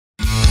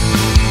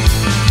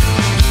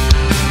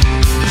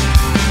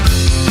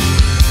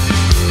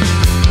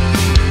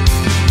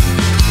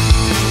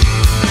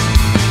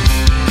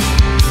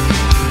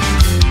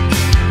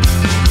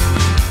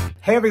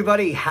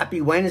everybody,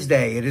 happy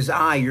Wednesday. It is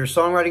I, your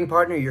songwriting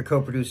partner, your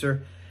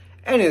co-producer,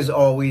 and as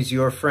always,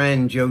 your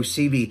friend, Joe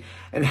Seavey.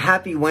 And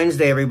happy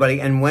Wednesday,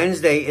 everybody. And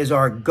Wednesday is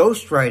our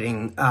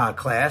ghostwriting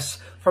class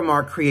from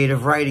our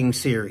creative writing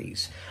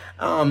series.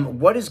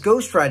 What is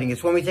ghostwriting?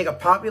 It's when we take a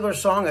popular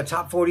song, a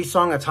top 40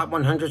 song, a top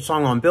 100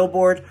 song on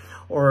Billboard,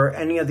 or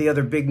any of the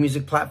other big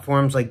music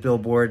platforms like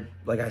Billboard,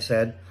 like I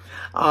said,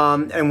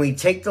 and we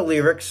take the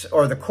lyrics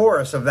or the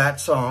chorus of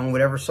that song,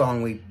 whatever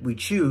song we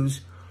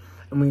choose,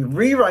 and we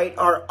rewrite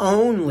our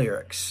own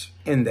lyrics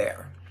in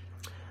there.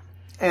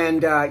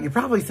 And you're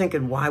probably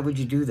thinking, why would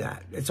you do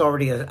that? It's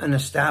already an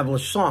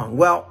established song.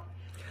 Well,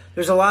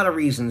 there's a lot of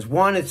reasons.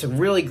 One, it's a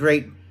really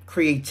great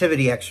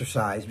creativity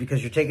exercise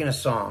because you're taking a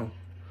song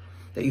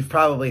that you've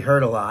probably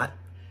heard a lot,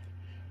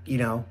 you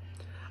know,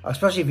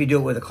 especially if you do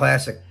it with a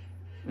classic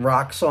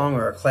rock song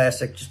or a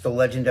classic, just a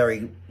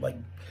legendary, like,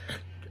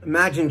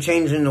 imagine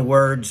changing the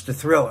words to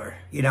Thriller,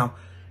 you know,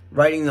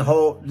 writing a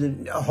whole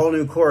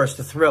new chorus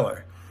to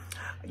Thriller.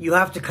 You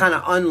have to kind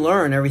of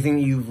unlearn everything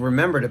you've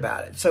remembered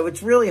about it. So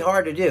it's really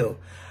hard to do.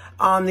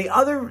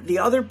 The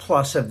other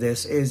plus of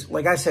this is,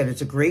 like I said,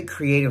 it's a great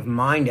creative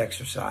mind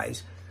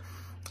exercise.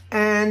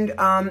 And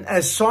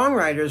as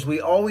songwriters,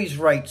 we always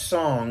write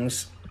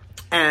songs.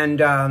 And,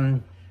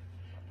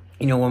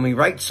 you know, when we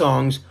write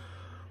songs,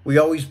 we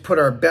always put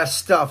our best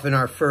stuff in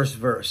our first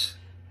verse.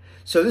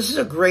 So this is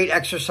a great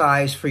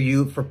exercise for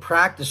you for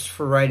practice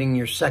for writing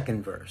your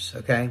second verse,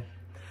 okay?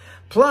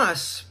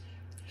 Plus,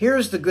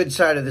 here's the good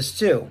side of this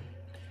too.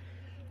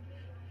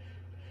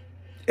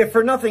 If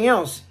for nothing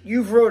else,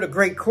 you've wrote a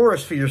great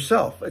chorus for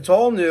yourself. It's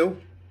all new.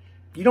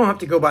 You don't have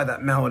to go by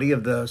that melody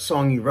of the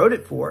song you wrote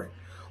it for,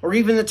 or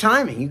even the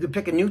timing. You could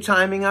pick a new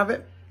timing of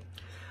it,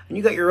 and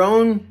you got your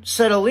own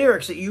set of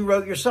lyrics that you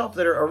wrote yourself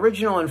that are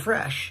original and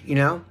fresh, you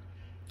know?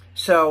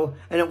 So,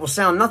 and it will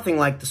sound nothing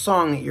like the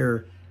song that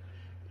you're,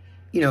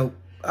 you know,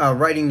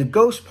 writing the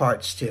ghost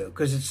parts to,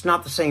 because it's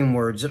not the same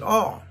words at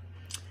all.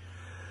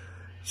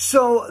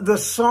 So the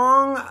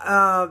song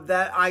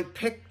that I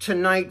picked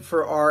tonight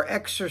for our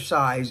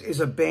exercise is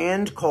a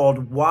band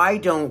called Why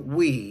Don't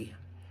We?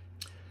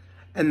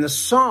 And the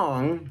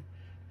song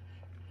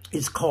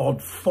is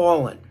called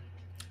Fallen.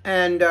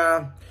 And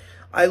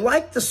I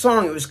liked the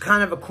song. It was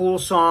kind of a cool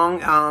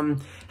song.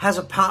 Has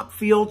a pop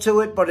feel to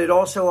it, but it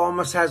also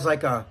almost has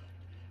like an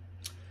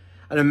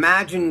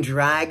Imagine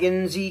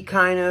Dragons-y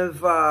kind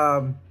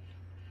of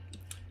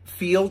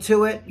feel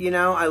to it, you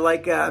know. I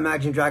like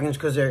Imagine Dragons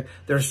because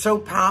they're so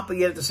pop, but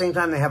yet at the same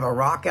time they have a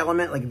rock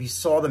element. Like if you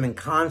saw them in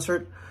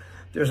concert,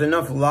 there's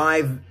enough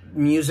live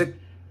music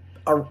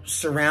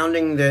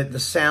surrounding the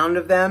sound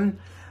of them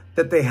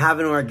that they have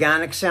an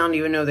organic sound,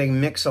 even though they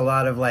mix a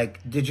lot of like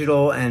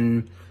digital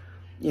and,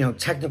 you know,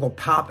 technical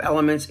pop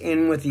elements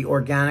in with the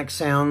organic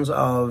sounds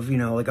of, you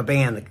know, like a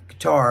band, like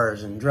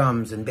guitars and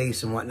drums and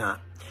bass and whatnot.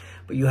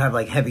 But you have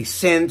like heavy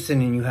synths,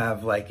 and then you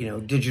have like, you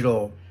know,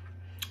 digital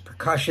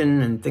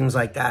percussion and things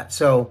like that.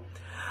 So,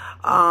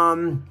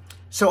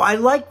 so I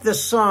like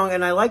this song,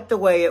 and I like the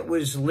way it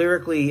was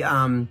lyrically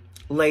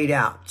laid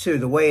out too.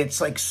 The way it's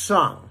like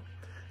sung,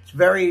 it's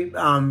very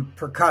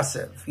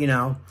percussive, you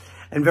know,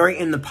 and very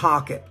in the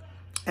pocket.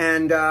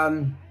 And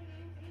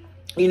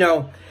you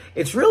know,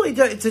 it's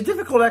a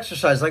difficult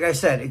exercise. Like I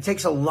said, it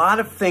takes a lot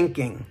of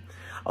thinking,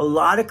 a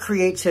lot of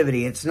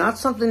creativity. It's not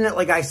something that,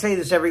 like I say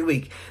this every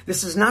week,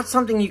 this is not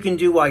something you can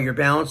do while you're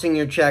balancing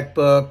your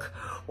checkbook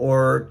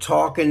or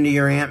talking to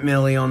your Aunt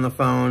Millie on the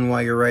phone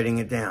while you're writing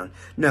it down.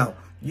 No,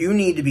 you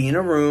need to be in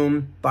a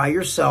room by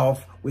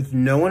yourself with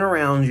no one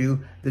around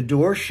you, the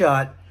door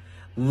shut,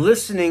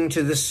 listening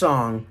to this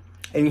song.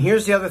 And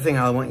here's the other thing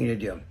I want you to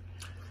do.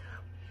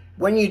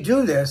 When you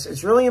do this,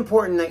 it's really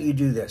important that you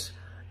do this.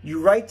 You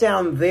write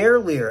down their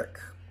lyric.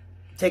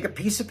 Take a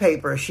piece of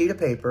paper, a sheet of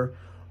paper,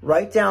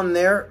 write down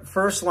their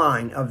first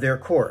line of their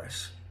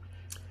chorus.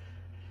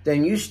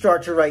 Then you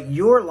start to write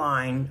your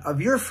line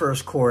of your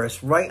first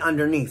chorus right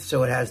underneath.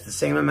 So it has the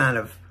same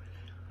amount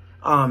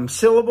of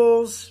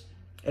syllables.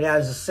 It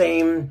has the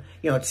same,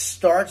 you know, it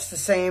starts the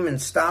same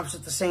and stops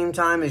at the same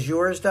time as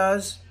yours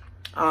does.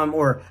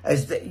 Or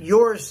as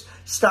yours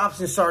stops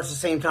and starts the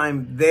same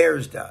time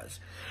theirs does.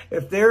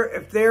 If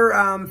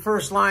their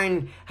first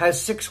line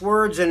has 6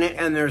 words in it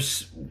and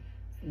there's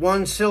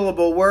 1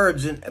 syllable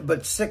words,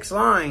 but 6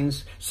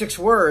 lines, 6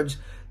 words,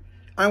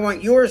 I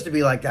want yours to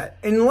be like that.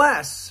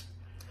 Unless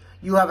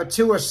you have a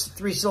 2 or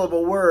 3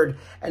 syllable word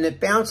and it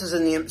bounces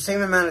in the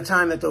same amount of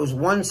time that those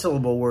 1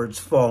 syllable words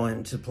fall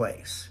into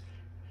place.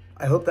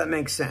 I hope that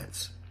makes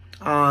sense.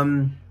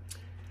 You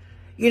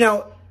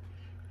know,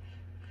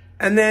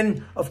 and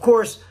then of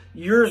course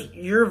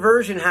your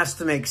version has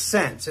to make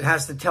sense. It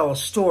has to tell a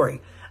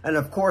story. And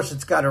of course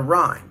it's got to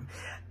rhyme.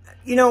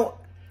 You know,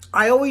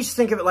 I always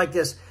think of it like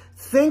this.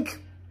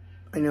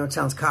 I know it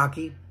sounds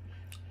cocky,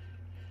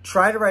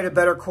 try to write a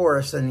better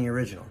chorus than the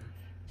original.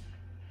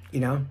 You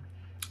know,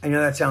 I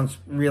know that sounds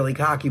really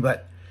cocky,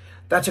 but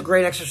that's a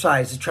great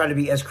exercise to try to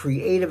be as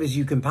creative as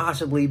you can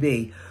possibly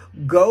be.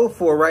 Go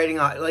for writing,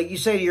 like you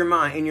say to your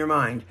mind, in your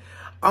mind,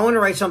 I want to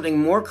write something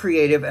more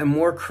creative and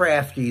more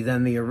crafty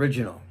than the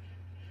original.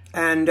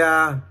 And,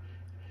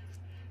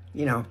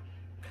 you know,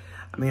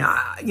 I mean,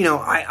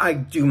 I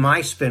do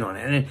my spin on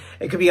it, and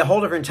it could be a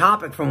whole different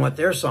topic from what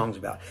their song's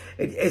about.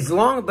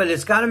 But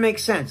it's got to make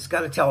sense. It's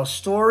got to tell a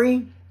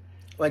story,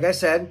 like I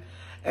said,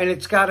 and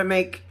it's got to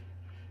make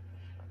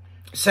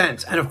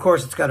sense. And of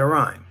course, it's got to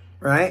rhyme,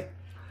 right?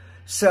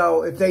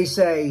 So if they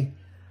say,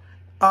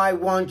 I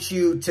want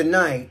you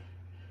tonight,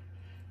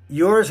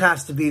 yours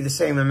has to be the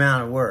same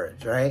amount of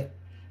words, right?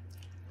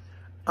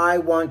 I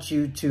want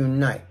you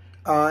tonight.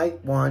 I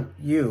want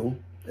you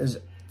is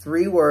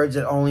 3 words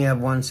that only have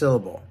 1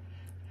 syllable,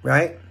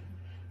 right?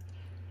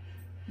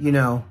 You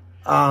know,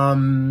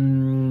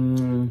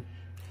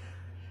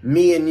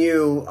 me and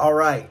you, all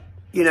right.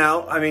 You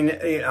know, I mean,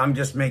 I'm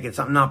just making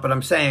something up, but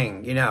I'm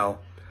saying, you know,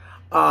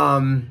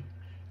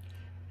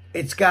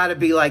 it's got to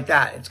be like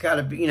that. It's got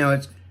to be, you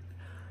know,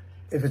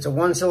 if it's a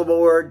 1-syllable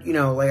word, you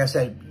know, like I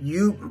said,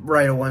 you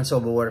write a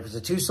 1-syllable word. If it's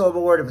a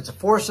 2-syllable word, if it's a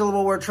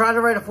 4-syllable word, try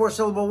to write a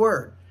 4-syllable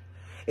word.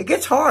 It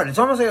gets hard. It's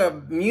almost like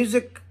a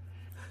music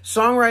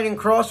songwriting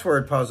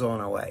crossword puzzle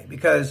in a way,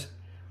 because,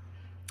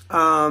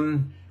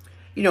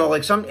 you know,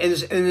 like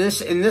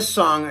in this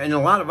song and a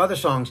lot of other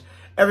songs,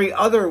 every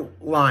other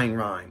line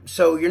rhymes.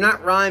 So you're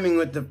not rhyming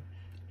with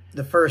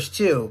the first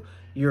 2.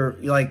 You're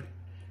like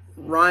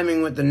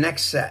rhyming with the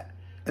next set,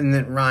 and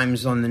then it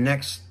rhymes on the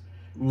next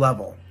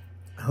level.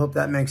 I hope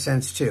that makes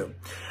sense too.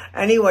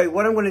 Anyway,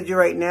 what I'm going to do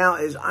right now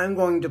is I'm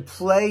going to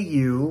play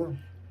you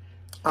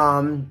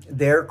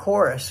their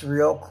chorus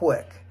real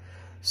quick,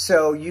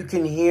 so you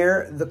can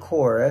hear the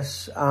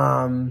chorus.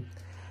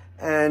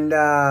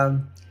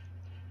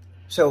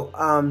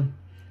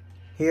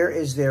 Here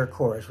is their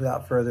chorus.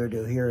 Without further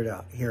ado, here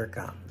it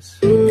comes.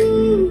 You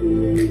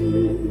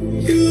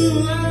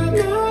are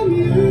my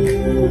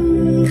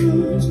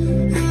muse.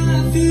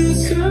 I feel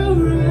so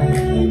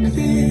reckless.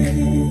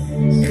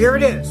 Here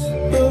it is.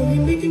 Oh,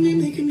 you're making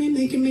me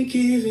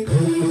give it.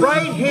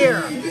 Right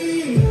here.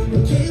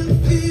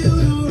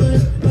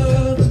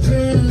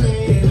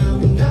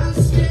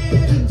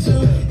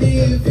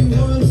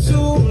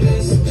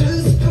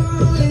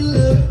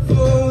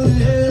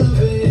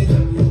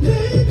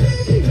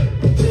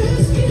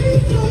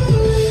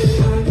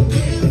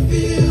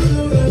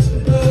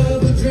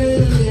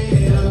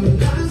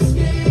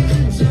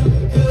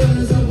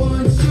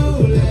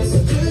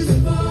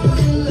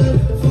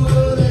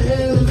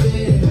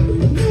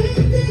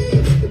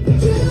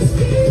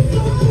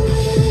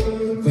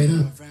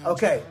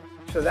 Okay,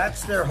 so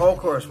that's their whole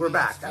chorus. We're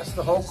back. That's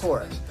the whole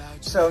chorus.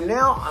 So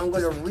now I'm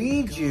going to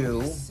read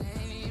you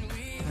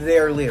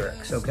their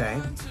lyrics,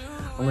 okay?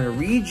 I'm going to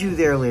read you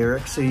their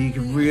lyrics so you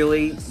can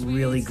really,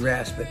 really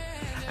grasp it.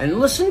 And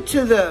listen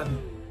to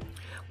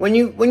when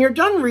you're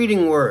done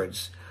reading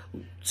words,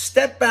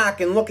 step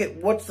back and look at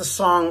what's the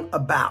song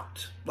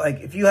about. Like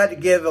if you had to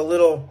give a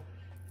little,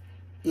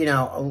 you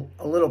know,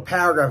 a little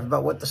paragraph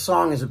about what the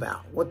song is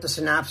about, what the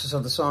synopsis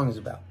of the song is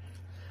about.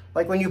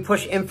 Like when you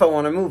push info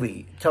on a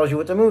movie, it tells you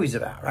what the movie's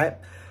about, right?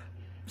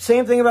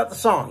 Same thing about the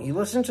song. You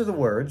listen to the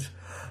words,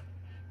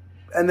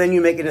 and then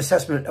you make an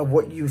assessment of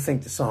what you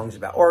think the song's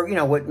about. Or, you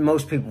know, what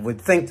most people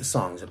would think the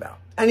song's about.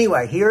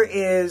 Anyway, here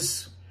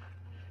is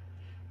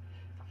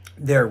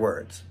their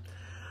words.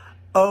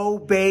 Oh,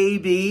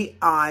 baby,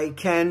 I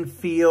can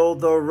feel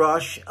the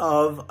rush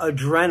of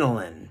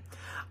adrenaline.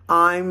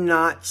 I'm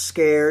not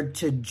scared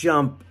to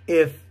jump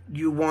if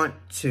you want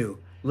to.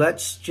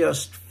 Let's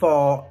just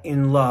fall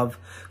in love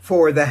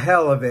for the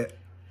hell of it.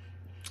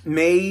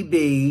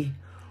 Maybe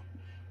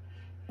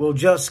we'll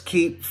just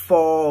keep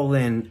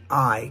falling.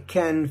 I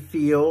can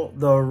feel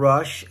the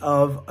rush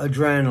of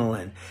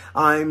adrenaline.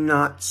 I'm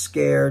not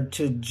scared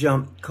to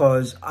jump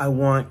 'cause I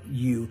want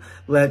you.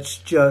 Let's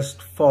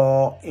just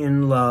fall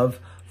in love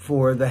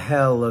for the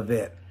hell of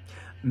it.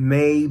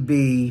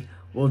 Maybe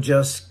we'll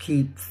just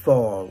keep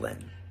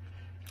falling.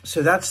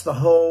 So that's the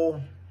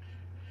whole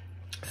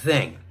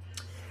thing.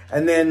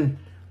 And then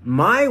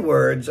my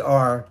words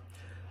are,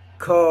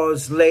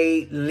 'cause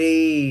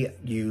lately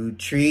you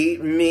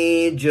treat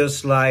me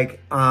just like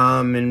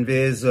I'm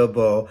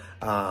invisible.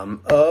 I'm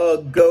a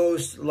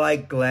ghost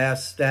like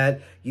glass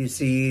that you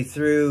see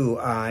through.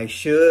 I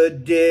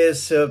should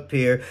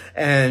disappear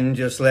and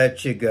just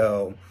let you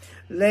go.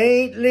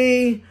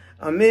 Lately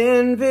I'm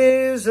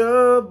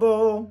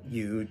invisible.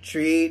 You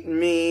treat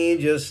me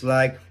just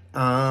like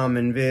I'm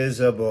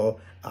invisible.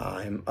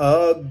 I'm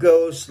a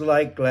ghost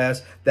like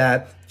glass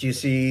that you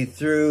see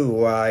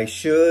through. I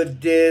should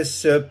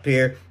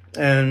disappear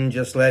and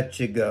just let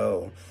you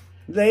go.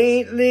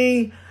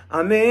 Lately,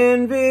 I'm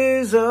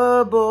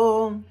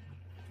invisible.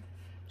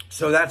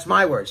 So that's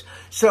my words.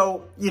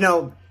 So, you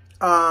know,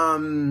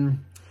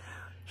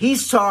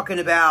 he's talking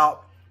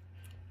about,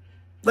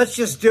 let's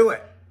just do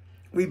it.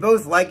 We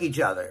both like each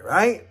other,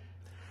 right?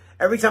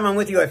 Every time I'm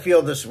with you, I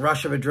feel this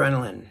rush of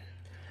adrenaline.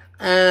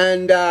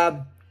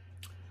 And,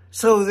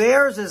 so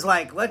theirs is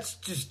like, let's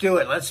just do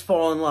it. Let's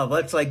fall in love.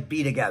 Let's like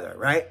be together,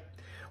 right?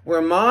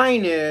 Where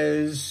mine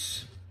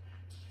is,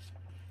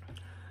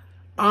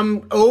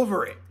 I'm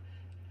over it.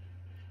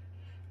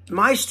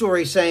 My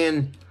story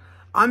saying,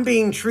 I'm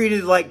being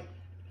treated like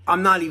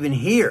I'm not even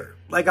here,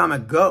 like I'm a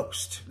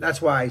ghost.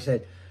 That's why I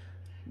said,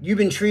 you've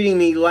been treating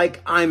me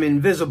like I'm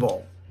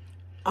invisible.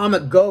 I'm a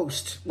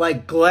ghost,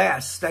 like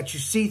glass that you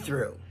see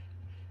through.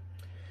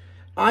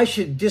 I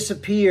should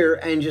disappear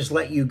and just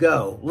let you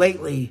go.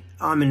 Lately,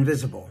 I'm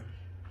invisible.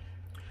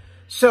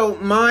 So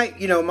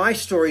my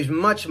story is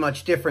much,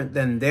 much different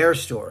than their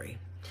story.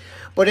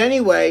 But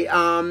anyway,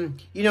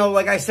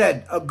 like I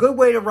said, a good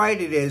way to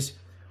write it is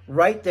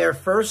write their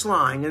first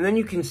line, and then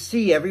you can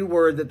see every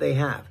word that they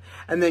have.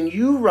 And then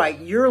you write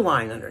your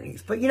line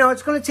underneath. But,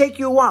 it's going to take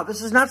you a while.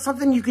 This is not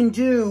something you can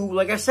do,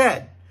 like I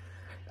said.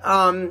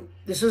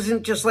 This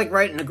isn't just like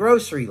writing a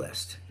grocery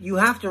list. You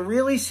have to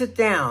really sit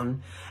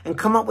down and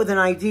come up with an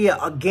idea,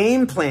 a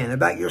game plan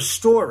about your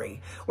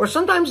story. Or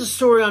sometimes the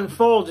story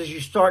unfolds as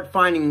you start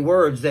finding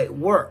words that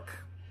work.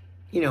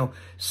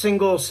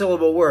 Single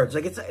syllable words.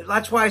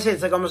 That's why I say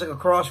it's like almost like a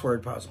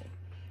crossword puzzle.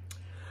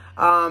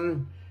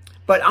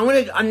 But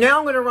I'm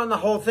now going to run the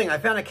whole thing. I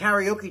found a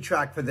karaoke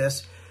track for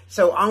this,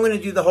 so I'm going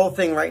to do the whole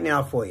thing right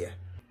now for you.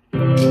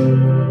 Here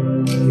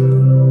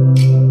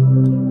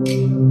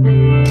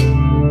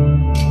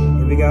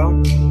we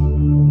go.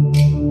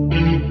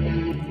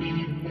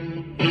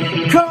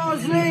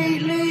 'Cause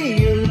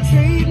lately you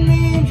treat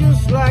me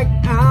just like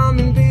I'm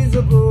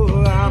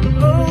invisible.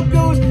 I'm a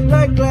ghost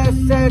like glass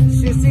that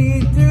you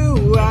see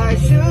through. I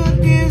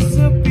should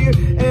disappear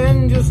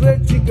and just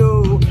let you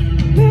go.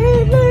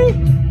 Lately,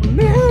 I'm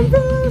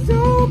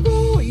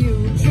invisible.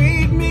 You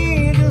treat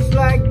me just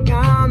like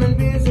I'm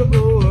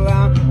invisible.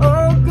 I'm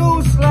a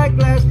ghost like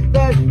glass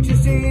that you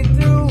see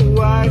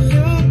through. I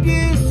should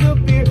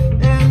disappear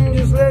and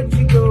just let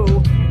you go.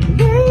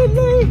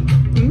 Lately,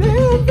 I'm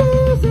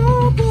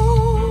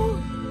invisible.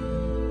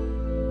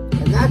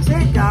 And that's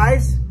it,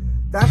 guys.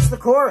 That's the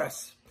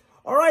chorus.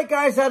 All right,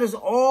 guys, that is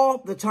all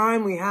the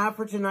time we have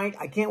for tonight.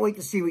 I can't wait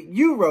to see what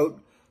you wrote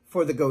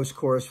for the ghost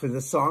chorus for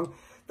this song.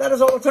 That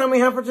is all the time we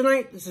have for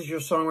tonight. This is your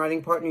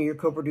songwriting partner, your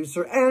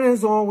co-producer, and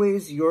as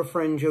always, your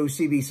friend Joe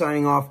CB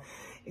signing off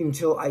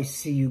until I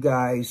see you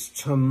guys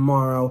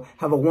tomorrow.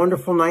 Have a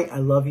wonderful night. I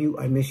love you.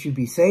 I miss you.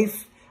 Be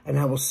safe. And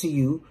I will see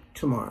you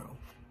tomorrow.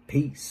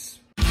 Peace.